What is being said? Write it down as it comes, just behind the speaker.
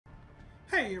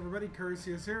Hey everybody,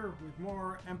 Colossus here with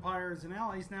more Empires and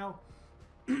Allies. Now,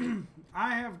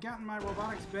 I have gotten my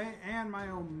Robotics Bay and my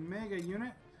Omega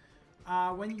unit.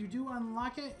 When you do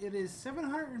unlock it, it is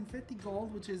 750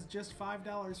 gold, which is just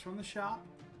 $5 from the shop.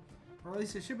 Or at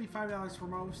least it should be $5 for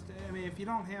most. I mean, if you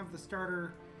don't have the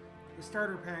starter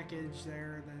package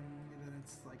there, then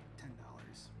it's like $10.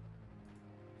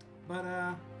 But,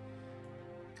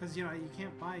 because, you know, you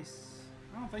can't buy...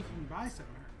 I don't think you can buy 750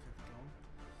 gold.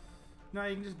 No,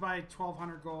 you can just buy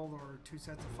 1,200 gold or 2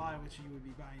 sets of 5, which you would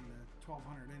be buying the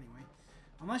 1,200 anyway.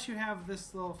 Unless you have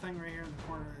this little thing right here in the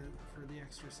corner for the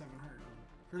extra 700,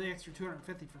 for the extra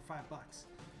 250 for $5.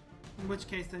 In which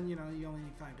case, then, you know, you only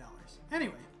need $5.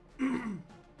 Anyway,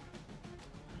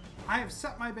 I have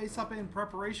set my base up in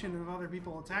preparation of other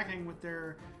people attacking with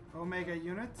their Omega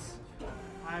units.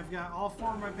 I've got all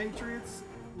 4 of my Patriots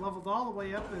leveled all the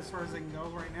way up as far as they can go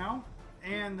right now.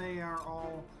 And they are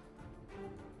all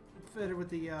fitted with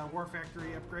the War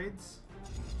Factory upgrades.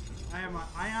 I have an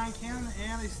ion cannon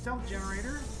and a stealth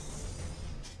generator.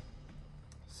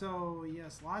 So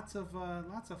yes, lots of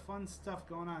fun stuff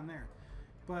going on there.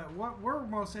 But what we're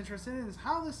most interested in is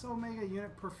how this Omega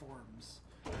unit performs.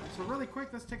 So really quick,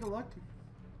 let's take a look.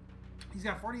 He's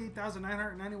got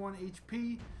 48,991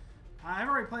 HP. I've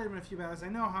already played him in a few battles. I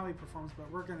know how he performs, but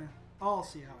we're gonna all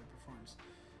see how he performs.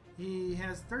 He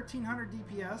has 1,300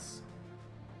 DPS.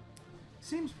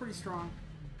 Seems pretty strong,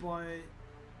 but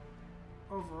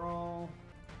overall,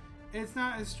 it's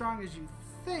not as strong as you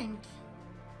think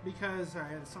because I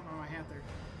had something on my hat there.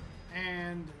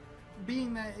 And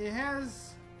being that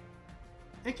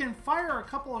it can fire a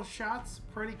couple of shots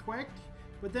pretty quick,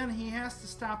 but then he has to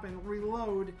stop and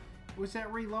reload, which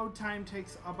that reload time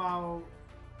takes about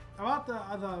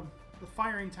the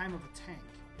firing time of a tank.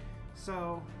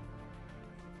 So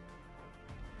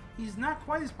he's not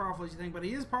quite as powerful as you think, but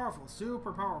he is powerful,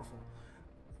 super powerful.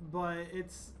 But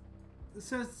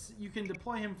since you can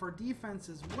deploy him for defense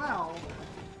as well,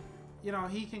 you know,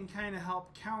 he can kind of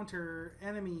help counter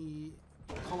enemy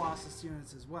Colossus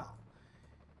units as well.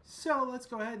 So let's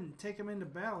go ahead and take him into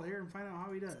battle here and find out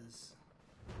how he does.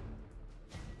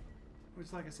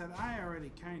 Which, like I said, I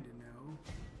already kind of know,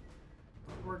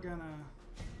 but we're gonna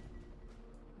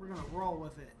roll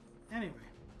with it anyway.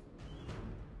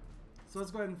 So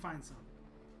let's go ahead and find some.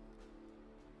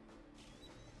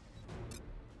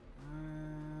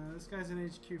 This guy's in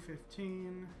HQ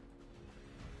 15.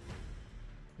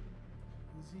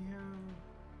 Does he have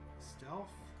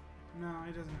stealth? No,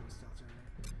 he doesn't have a stealth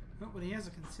generator. Oh, but he has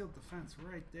a concealed defense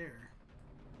right there,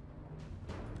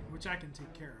 which I can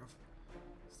take care of.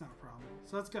 It's not a problem.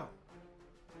 So let's go.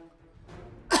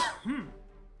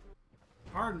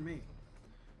 Pardon me.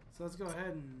 So let's go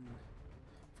ahead and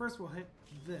first we'll hit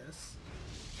this.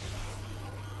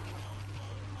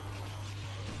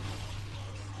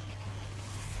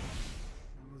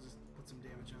 And we'll just put some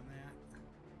damage on that.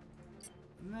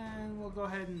 And then we'll go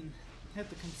ahead and hit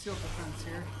the concealed defense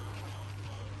here.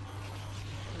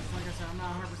 Because like I said, I'm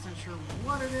not 100% sure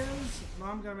what it is, but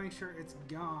I'm going to make sure it's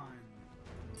gone.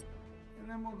 And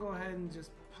then we'll go ahead and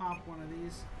just pop one of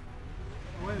these.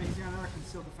 Oh, wait a minute, he's got another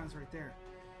concealed defense right there.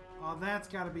 Oh, that's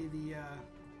got to be the...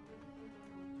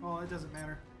 Oh, it doesn't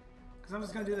matter. Because I'm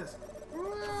just going to do this.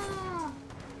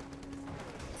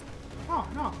 Oh,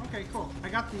 no. Okay, cool. I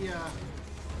got the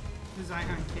his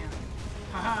ion cannon.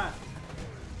 Haha!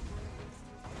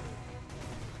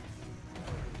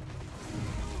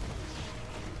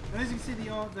 And as you can see,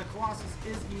 the Colossus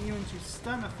is immune to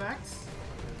stun effects.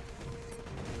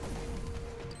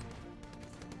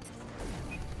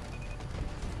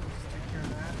 Just take care of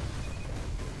that.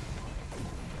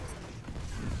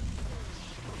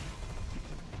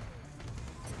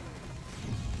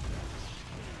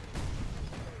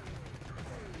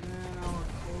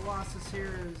 Colossus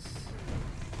here is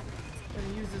going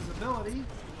to use his ability,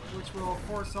 which will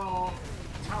force all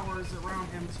towers around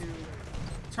him to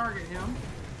target him.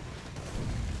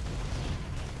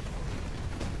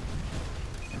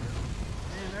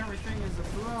 And everything is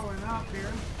blowing up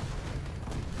here.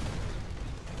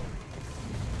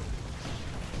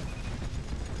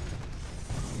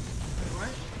 Wait,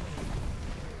 what?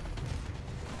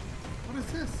 What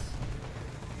is this?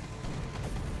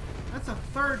 That's a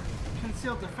third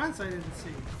concealed defense I didn't see.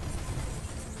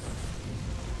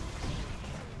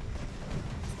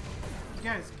 You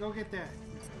guys, go get that.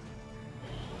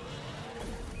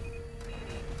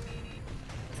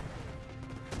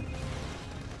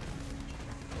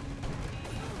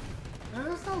 Now,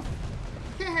 there's no... You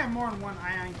can't have more than one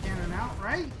ion cannon out,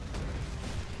 right?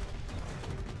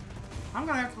 I'm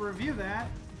gonna have to review that,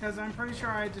 because I'm pretty sure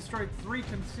I destroyed 3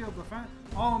 concealed defense.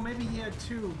 Oh, maybe he had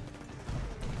 2.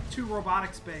 2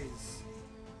 robotics bays.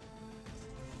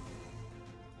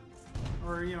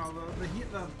 Or, you know,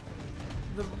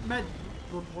 the med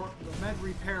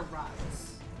repair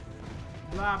bots.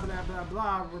 Blah, blah, blah,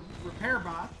 blah. Repair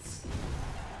bots.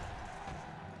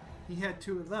 He had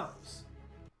 2 of those.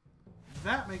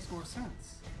 That makes more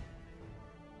sense.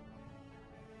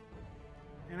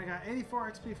 And I got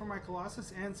 84 XP for my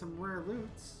Colossus and some rare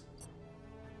loots.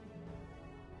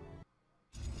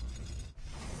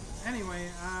 Anyway,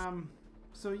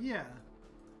 so yeah.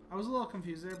 I was a little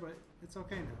confused there, but it's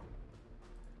okay now.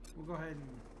 We'll go ahead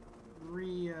and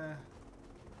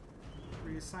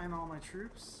reassign all my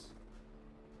troops.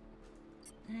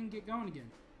 And get going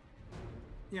again.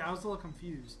 Yeah, I was a little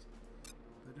confused.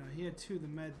 But he had 2 of the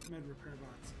med repair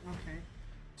bots. Okay.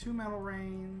 2 metal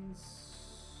rains.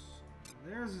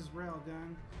 There's his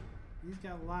railgun. He's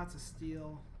got lots of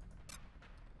steel.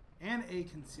 And a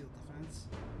concealed defense.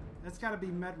 That's got to be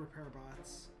med repair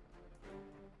bots.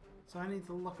 So I need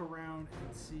to look around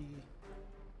and see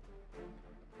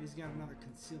if he's got another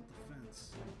concealed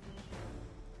defense.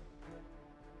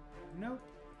 Nope.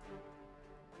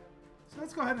 So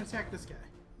let's go ahead and attack this guy.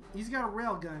 He's got a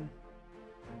railgun,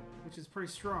 which is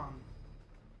pretty strong.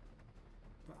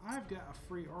 But I've got a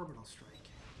free orbital strike.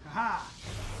 Haha!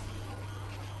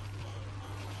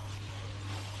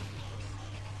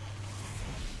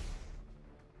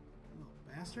 Little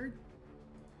bastard.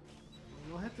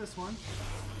 We'll hit this one.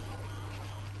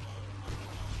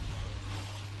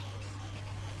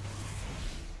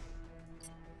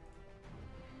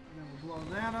 And then we'll blow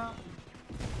that up.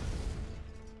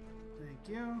 Thank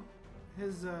you.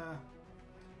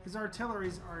 His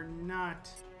artilleries are not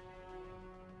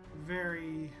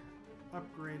very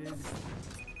upgraded.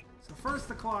 So first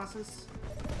the Colossus,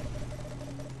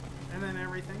 and then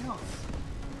everything else.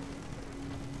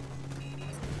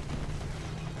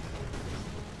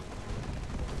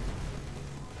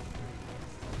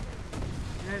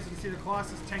 And as you can see, the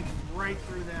Colossus tanked right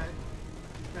through that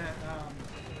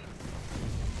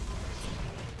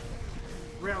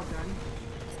railgun.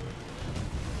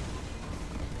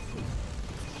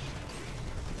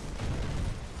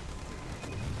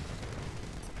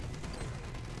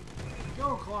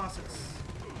 Go, Colossus.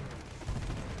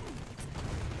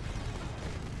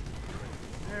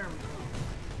 There we go.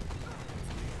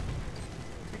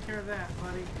 Take care of that,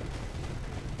 buddy.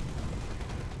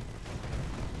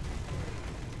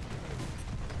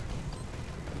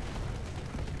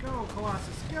 Go,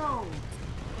 Colossus, go!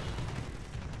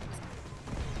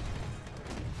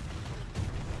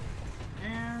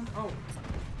 And, oh.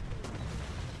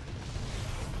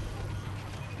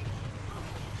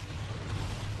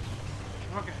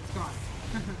 Okay, it's gone.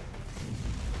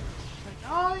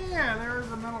 Oh yeah,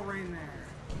 there's a metal rain there.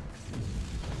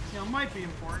 You know, might be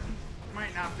important.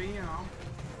 Might not be, you know.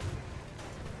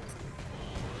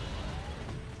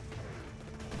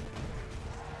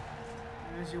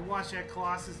 And as you watch that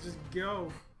Colossus just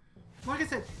go. Like I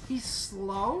said, he's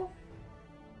slow.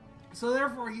 So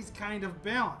therefore he's kind of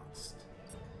balanced.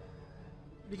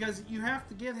 Because you have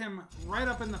to get him right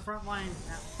up in the front line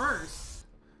at first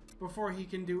before he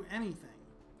can do anything.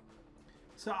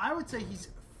 So I would say he's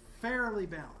fairly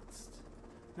balanced.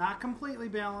 Not completely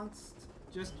balanced,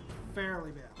 just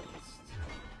fairly balanced.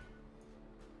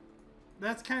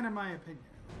 That's kind of my opinion,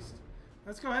 at least.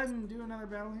 Let's go ahead and do another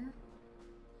battle here.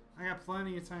 I got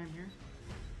plenty of time here.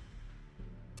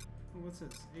 What's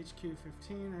this?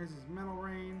 HQ-15, there's his metal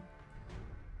rain.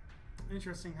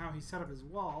 Interesting how he set up his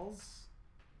walls.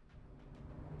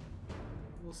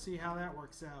 We'll see how that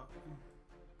works out.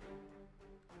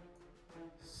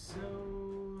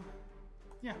 So,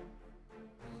 yeah.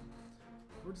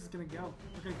 We're just gonna go.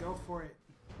 We're gonna go for it.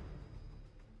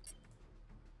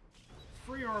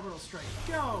 Free orbital strike.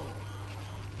 Go!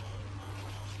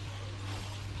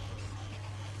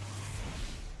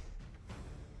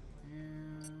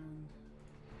 And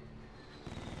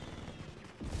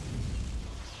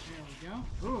there we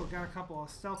go. Ooh, got a couple of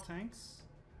stealth tanks.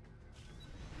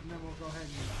 And then we'll go ahead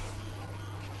and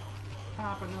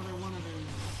pop another one of his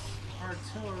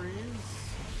artilleries.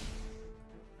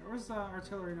 Where's the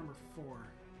artillery number 4?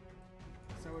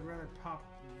 So I would rather pop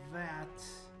that.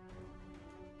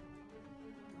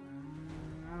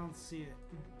 I don't see it.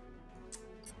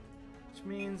 Which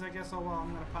means I guess, oh well,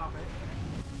 I'm gonna pop it.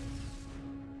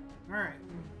 Alright.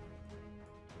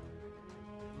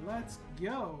 Let's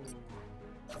go.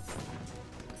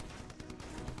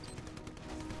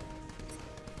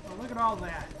 Oh, look at all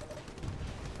that.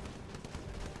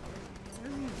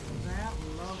 Isn't that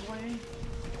lovely?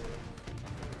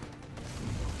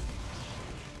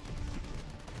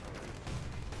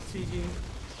 CG.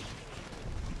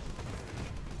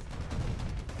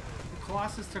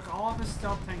 Colossus took all of his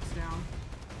stealth tanks down.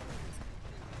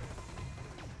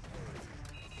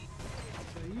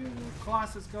 So you,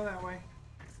 Colossus, go that way.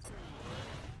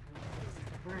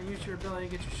 We're going to use your ability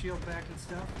to get your shield back and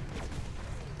stuff.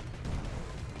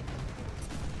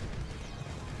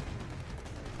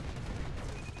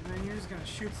 And then you're just going to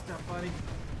shoot stuff, buddy.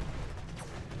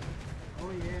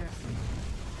 Oh yeah.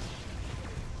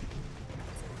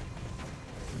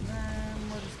 And then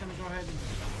we're just going to go ahead and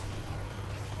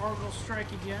orbital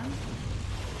strike again.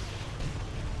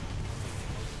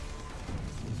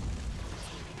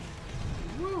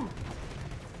 Woo!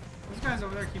 Those guys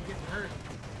over there keep getting hurt.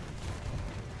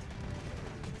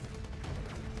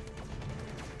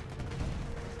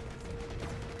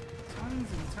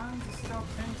 Tons and tons of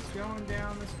stealth tanks going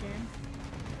down this game.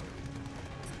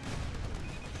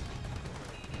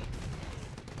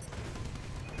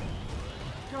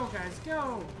 Go, guys,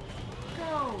 go!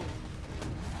 Go!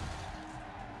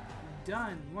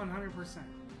 Done, 100%.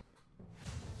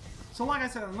 So like I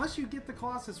said, unless you get the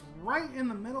Colossus right in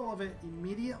the middle of it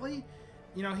immediately,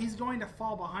 you know, he's going to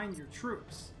fall behind your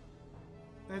troops.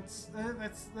 That's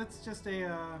just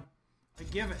a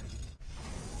given.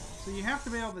 So you have to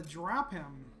be able to drop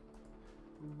him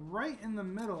right in the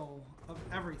middle of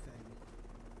everything.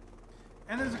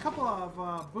 And there's a couple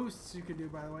of boosts you can do,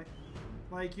 by the way.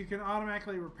 Like, you can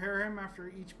automatically repair him after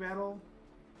each battle.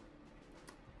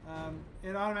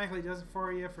 It automatically does it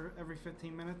for you for every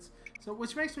 15 minutes. So,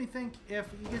 which makes me think if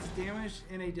he gets damaged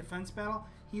in a defense battle,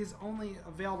 he is only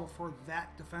available for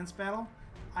that defense battle.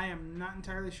 I am not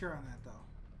entirely sure on that, though.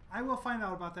 I will find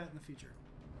out about that in the future.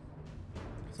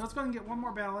 So let's go ahead and get one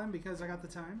more battle in because I got the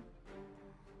time.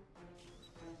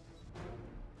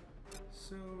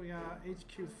 So we got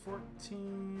HQ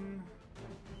 14.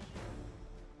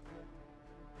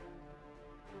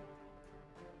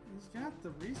 He's got the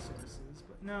resources,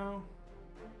 but no.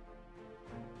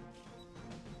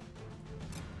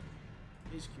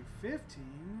 HQ 15,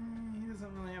 he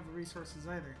doesn't really have the resources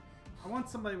either. I want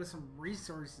somebody with some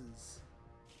resources.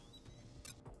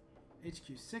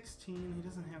 HQ 16, he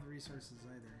doesn't have the resources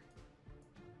either.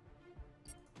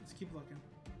 Let's keep looking.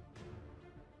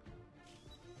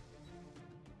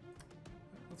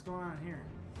 What's going on here?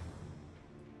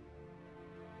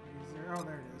 Is there, oh,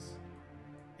 there it is.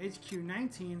 HQ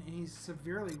 19, and he's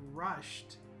severely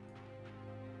rushed.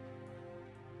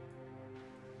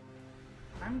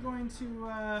 I'm going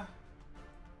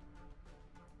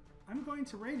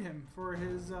to raid him for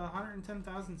his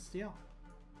 110,000 steel.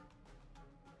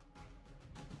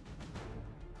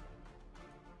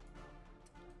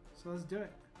 So let's do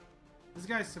it. This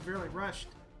guy's severely rushed.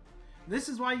 This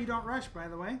is why you don't rush, by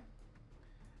the way.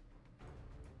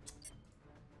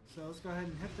 So let's go ahead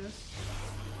and hit this.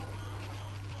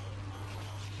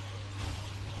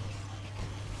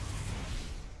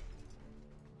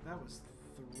 That was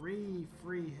 3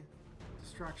 free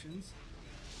destructions.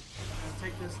 I'll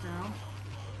take this down.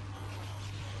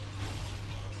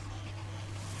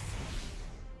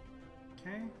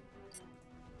 Okay.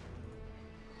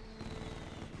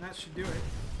 That should do it.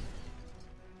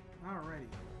 Alrighty.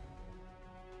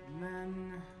 And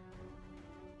then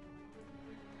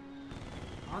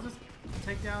I'll just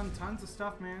take down tons of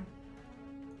stuff, man.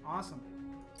 Awesome.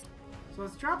 So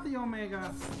let's drop the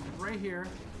Omega right here.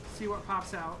 See what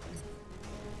pops out.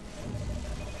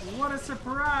 What a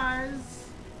surprise!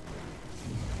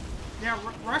 Yeah,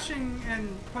 rushing and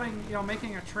putting, you know,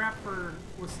 making a trap for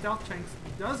with stealth tanks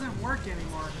doesn't work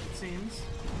anymore, it seems.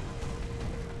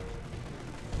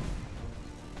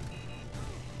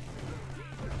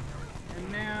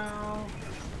 And now,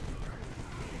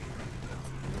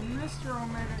 Mr.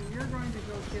 Omega, you're going to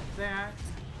go get that.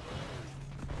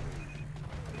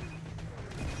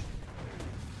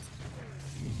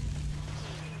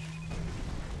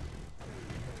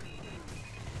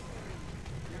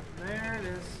 There it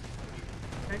is.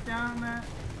 Take down that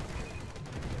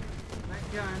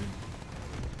gun.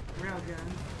 Railgun,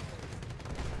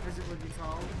 as it would be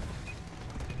called.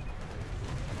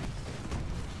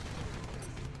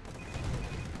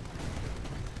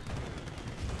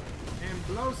 And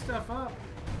blow stuff up.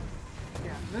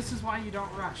 Yeah, this is why you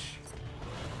don't rush.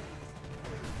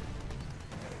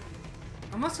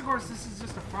 Unless, of course, this is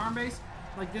just a farm base.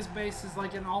 Like, this base is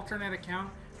like an alternate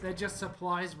account that just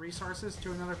supplies resources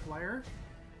to another player.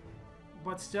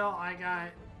 But still, I got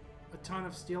a ton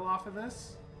of steel off of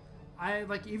this.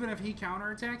 Like, even if he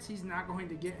counterattacks, he's not going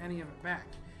to get any of it back.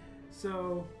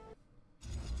 So,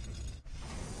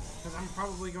 because I'm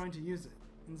probably going to use it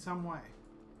in some way.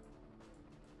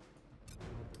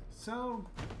 So,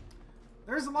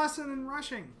 there's a lesson in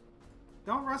rushing.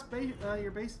 Don't rush your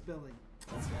base building.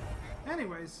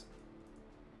 Anyways,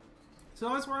 So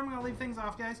that's where I'm going to leave things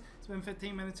off, guys. It's been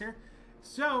 15 minutes here.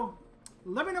 So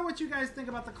let me know what you guys think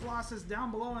about the Colossus down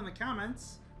below in the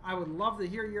comments. I would love to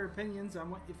hear your opinions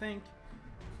on what you think.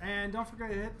 And don't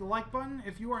forget to hit the like button.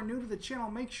 If you are new to the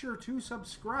channel, make sure to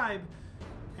subscribe.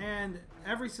 And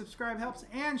every subscribe helps.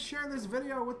 And share this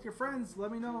video with your friends.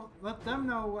 Let them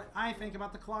know what I think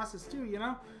about the Colossus too, you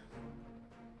know?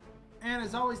 And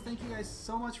as always, thank you guys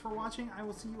so much for watching. I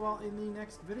will see you all in the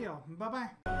next video.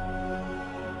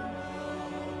 Bye-bye.